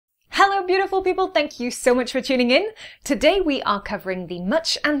Hello beautiful people, thank you so much for tuning in. Today we are covering the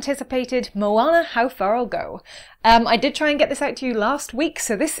much anticipated Moana How Far I'll Go. I did try and get this out to you last week,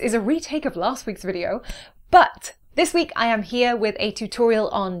 so this is a retake of last week's video, but this week I am here with a tutorial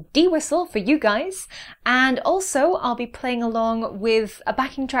on D-whistle for you guys, and also I'll be playing along with a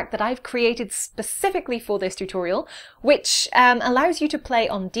backing track that I've created specifically for this tutorial, which allows you to play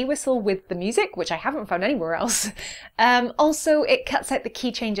on D-whistle with the music, which I haven't found anywhere else. Also, it cuts out the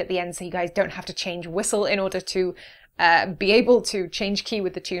key change at the end, so you guys don't have to change whistle in order to be able to change key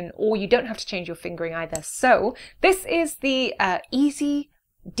with the tune, or you don't have to change your fingering either. So this is the easy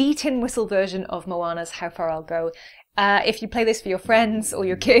D-tin whistle version of Moana's How Far I'll Go. If you play this for your friends or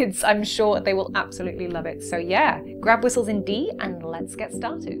your kids, I'm sure they will absolutely love it. So yeah, grab whistles in D and let's get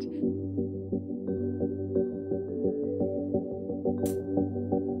started.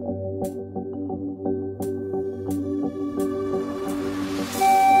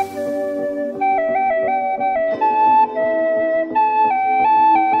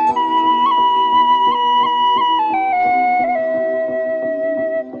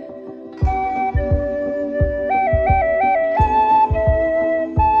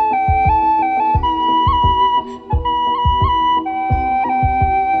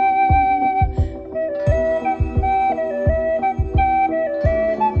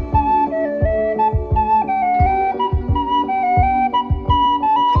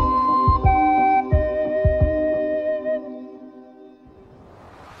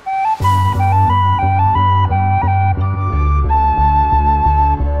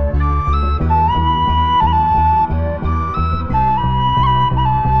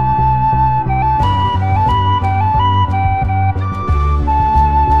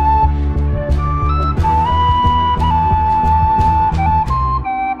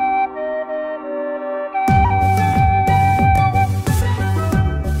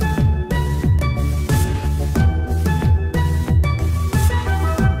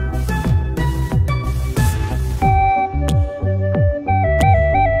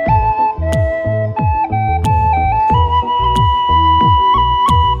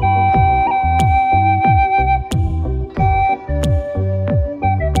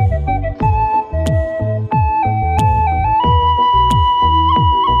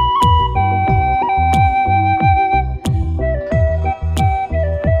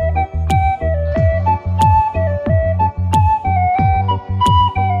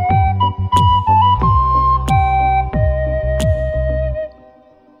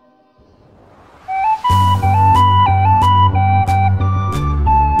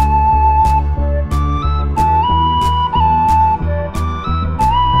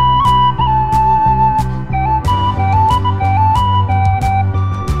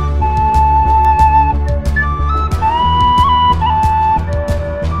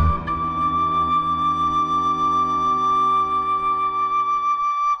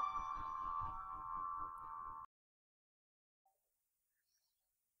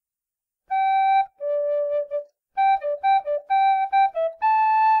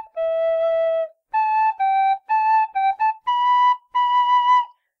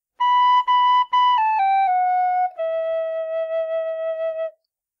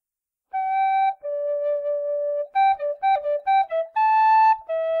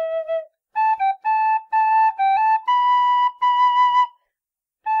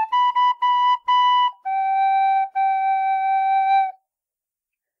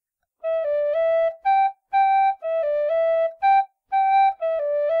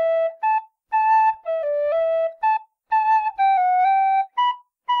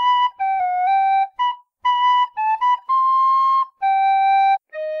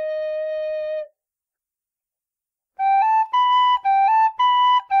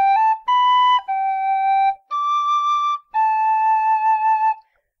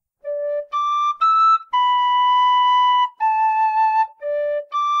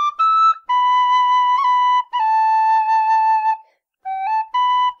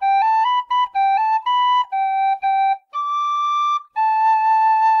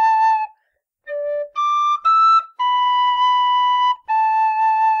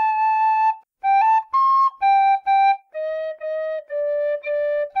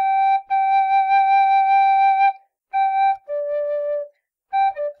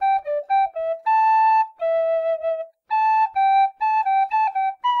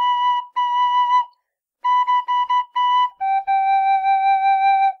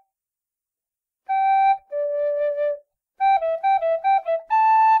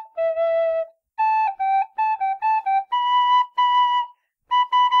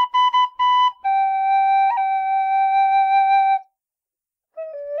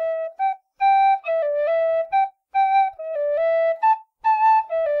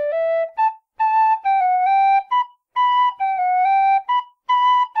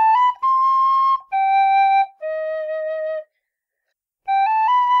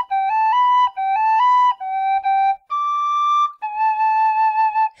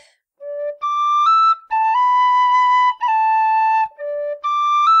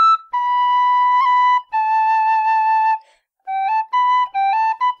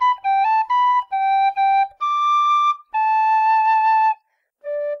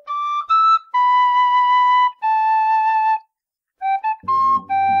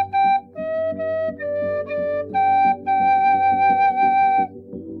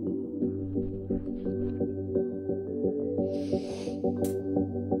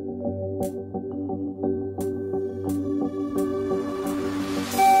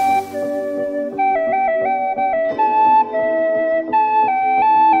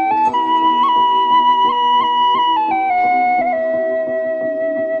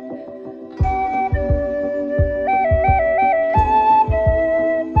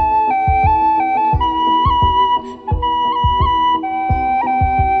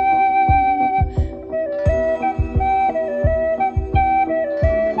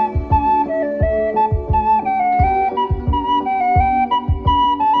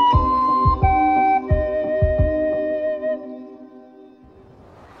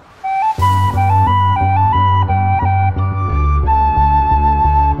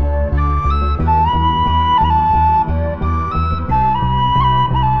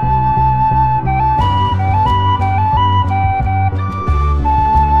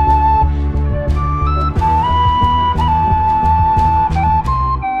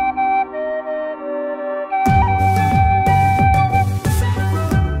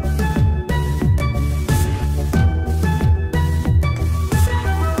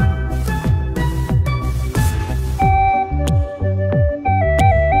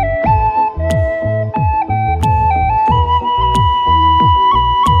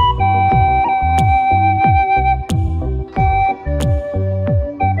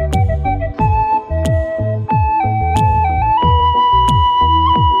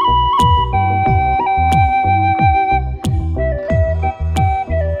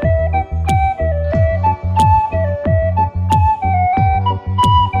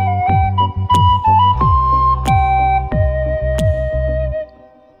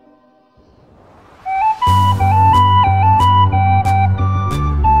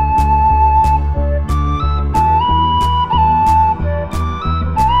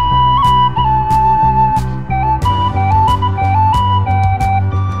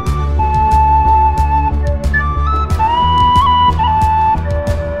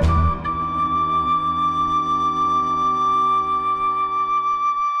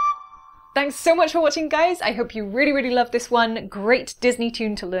 Thanks so much for watching, guys. I hope you really loved this one. Great Disney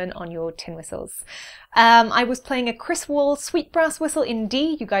tune to learn on your tin whistles. I was playing a Chris Wall sweet brass whistle in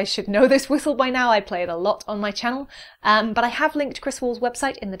D. You guys should know this whistle by now. I play it a lot on my channel. But I have linked Chris Wall's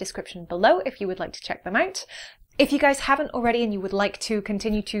website in the description below if you would like to check them out. If you guys haven't already and you would like to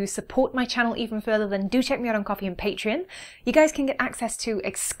continue to support my channel even further, then do check me out on Ko-fi and Patreon. You guys can get access to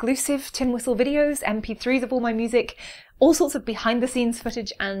exclusive tin whistle videos, MP3s of all my music, all sorts of behind the scenes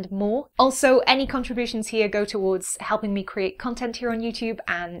footage and more. Also, any contributions here go towards helping me create content here on YouTube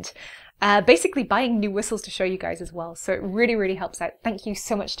and basically buying new whistles to show you guys as well. So it really helps out. Thank you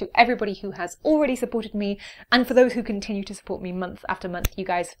so much to everybody who has already supported me, and for those who continue to support me month after month. You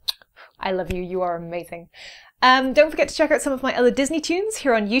guys, I love you. You are amazing. Don't forget to check out some of my other Disney tunes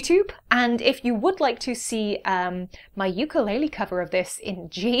here on YouTube, and if you would like to see my ukulele cover of this in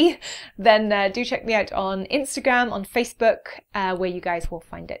G, then do check me out on Instagram, on Facebook, where you guys will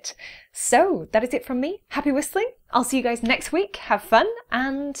find it. So that is it from me. Happy whistling. I'll see you guys next week. Have fun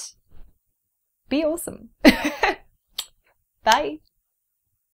and be awesome. Bye.